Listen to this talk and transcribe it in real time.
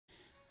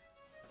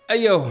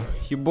Ayo,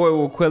 your boy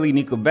Ukweli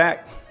niko back.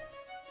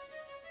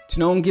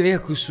 Tunaongelea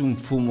kuhusu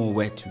mfumo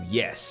wetu.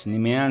 Yes,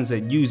 nimeanza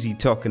juzi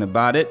talking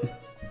about it.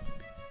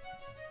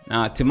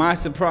 Now, to my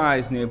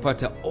surprise,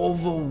 nimepata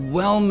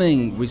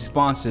overwhelming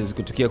responses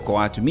kutokea kwa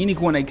watu. Mimi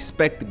nilikuwa na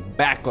expect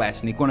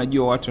backlash, nilikuwa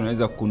najua watu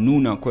wanaweza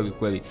kununa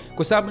kweli.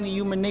 Kwa sababu ni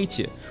human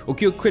nature.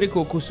 Ukiwa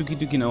critical kuhusu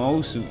kitu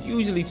kinawahusu,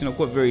 usually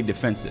tunakuwa very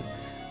defensive.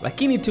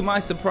 Lakini to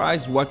my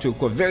surprise, watu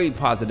walikuwa very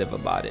positive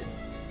about it.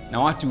 Na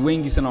watu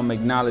wengi sana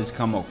wame-acknowledge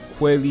kama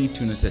kweli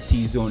tuna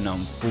tatizo na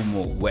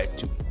mfumo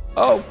wetu.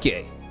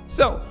 Okay,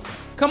 so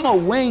kama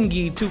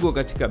wengi tuko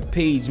katika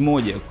page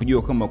moja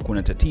kujua kama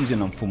kuna tatizo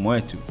na mfumo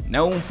wetu, na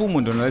huu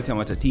mfumo ndio unaleta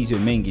matatizo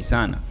mengi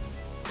sana.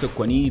 So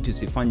kwa nini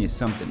tusifanye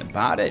something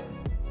about it?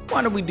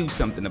 Why don't we do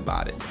something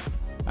about it?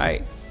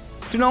 Alright,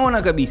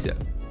 tunaona kabisa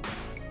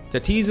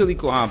tatizo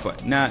liko hapa,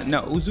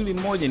 na uzuri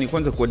mmoja ni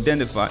kwanza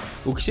ku-identify.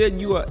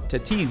 Ukishajua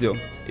tatizo,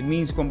 it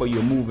means kwamba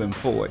you're moving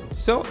forward.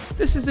 So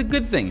this is a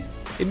good thing.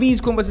 It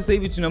means kwamba sasa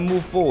hivi tuna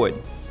move forward.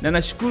 Na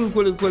nashukuru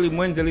kweli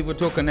mwenzi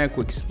alivyotoka naye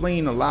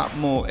ku-explain a lot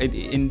more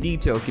in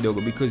detail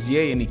kidogo, because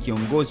yeye ni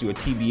kiongozi wa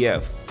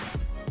TBF.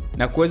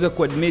 Na kuweza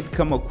ku-admit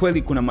kama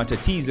kweli kuna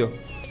matatizo,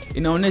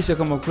 inaonyesha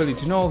kama kweli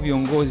tunao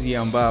viongozi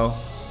ambao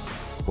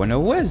wana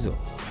uwezo.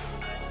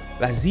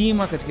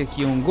 Lazima katika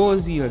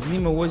kiongozi,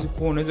 lazima uweze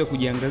kuwa unaweza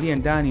kujiangalia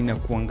ndani na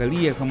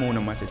kuangalia kama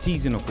una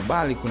matatizo na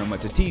kubali kuna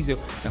matatizo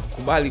na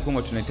kukubali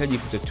kama tunahitaji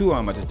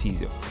kutatua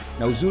matatizo.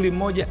 Na uzuri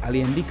mmoja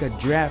aliandika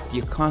draft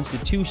ya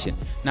constitution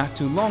not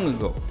too long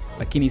ago,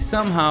 lakini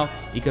somehow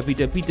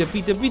ikapita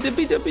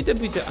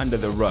under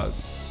the rug.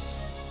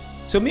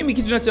 So mimi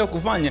kitu nataka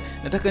kufanya,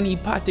 nataka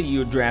niipate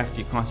hiyo draft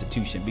ya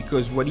constitution,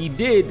 because what he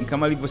did,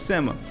 kama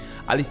alivyosema,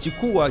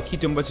 alichukua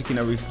kitu ambacho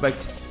kina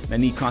reflect na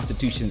ni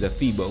constitutions za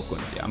FIBA huko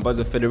nje,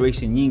 ambazo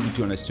federation nyingi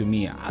tu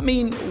wanazitumia. I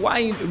mean,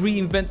 why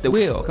reinvent the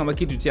wheel kama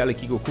kitu tayari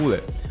kiko kule,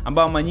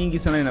 ambao mara nyingi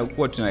sana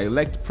inakuwa tuna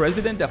elect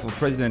president, afu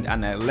president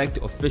ana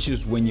elect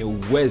officials wenye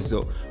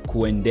uwezo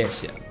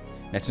kuendesha,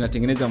 na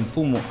tunatengeneza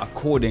mfumo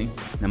according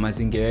na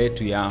mazingira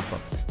yetu ya hapa.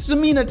 So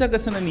mimi nataka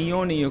sana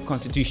nione hiyo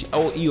constitution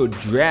au hiyo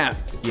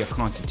draft ya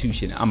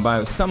constitution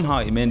ambayo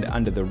somehow imeenda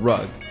under the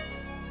rug,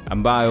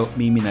 ambayo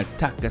mimi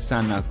nataka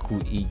sana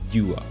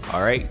kuijua.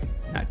 Alright?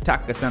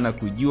 Nataka sana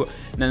kujua,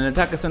 na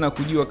nataka sana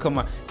kujua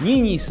kama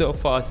nyinyi so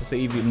far sasa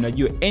hivi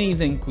mnajua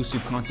anything kuhusu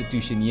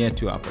constitution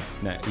yetu hapa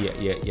na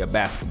ya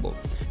basketball.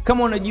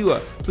 Kama unajua,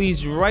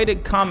 please write a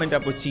comment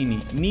hapo chini.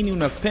 Nini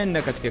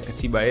unapenda katika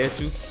katiba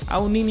yetu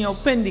au nini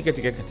haupendi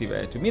katika katiba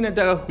yetu? Mimi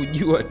nataka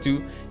kujua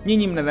tu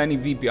nyinyi mnadhani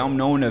vipi au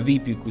mnaona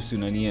vipi kuhusu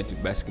nani yetu,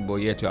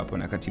 basketball yetu hapo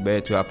na katiba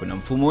yetu hapo na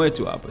mfumo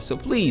wetu hapo. So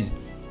please,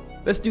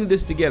 let's do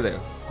this together,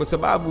 kwa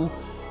sababu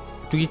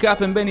tukikaa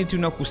pembeni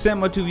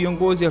tunakusema tu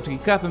viongozi, au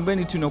tukikaa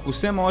pembeni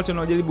tunakusema watu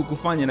wanaojaribu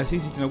kufanya, na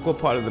sisi tunakuwa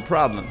part of the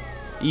problem.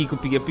 Hii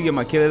kupiga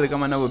makelele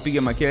kama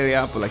anavyopiga makelele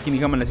hapo, lakini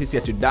kama na sisi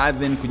hatu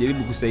dive in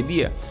kujaribu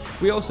kusaidia,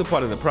 we also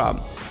part of the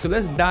problem. So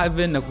let's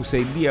dive in na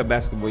kusaidia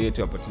basketball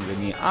yetu hapa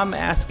Tanzania.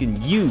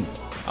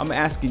 I'm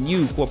asking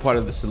you kuwa part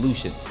of the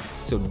solution.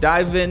 So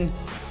dive in,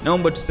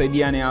 naomba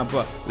tusaidiane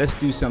hapa. Let's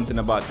do something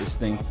about this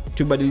thing.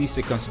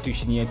 Tubadilishe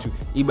constitution yetu,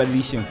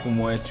 ibadilishe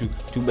mfumo wetu,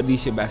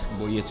 tubadilishe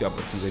basketball yetu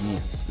hapa Tanzania.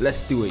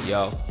 Let's do it,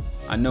 y'all.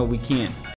 I know we can.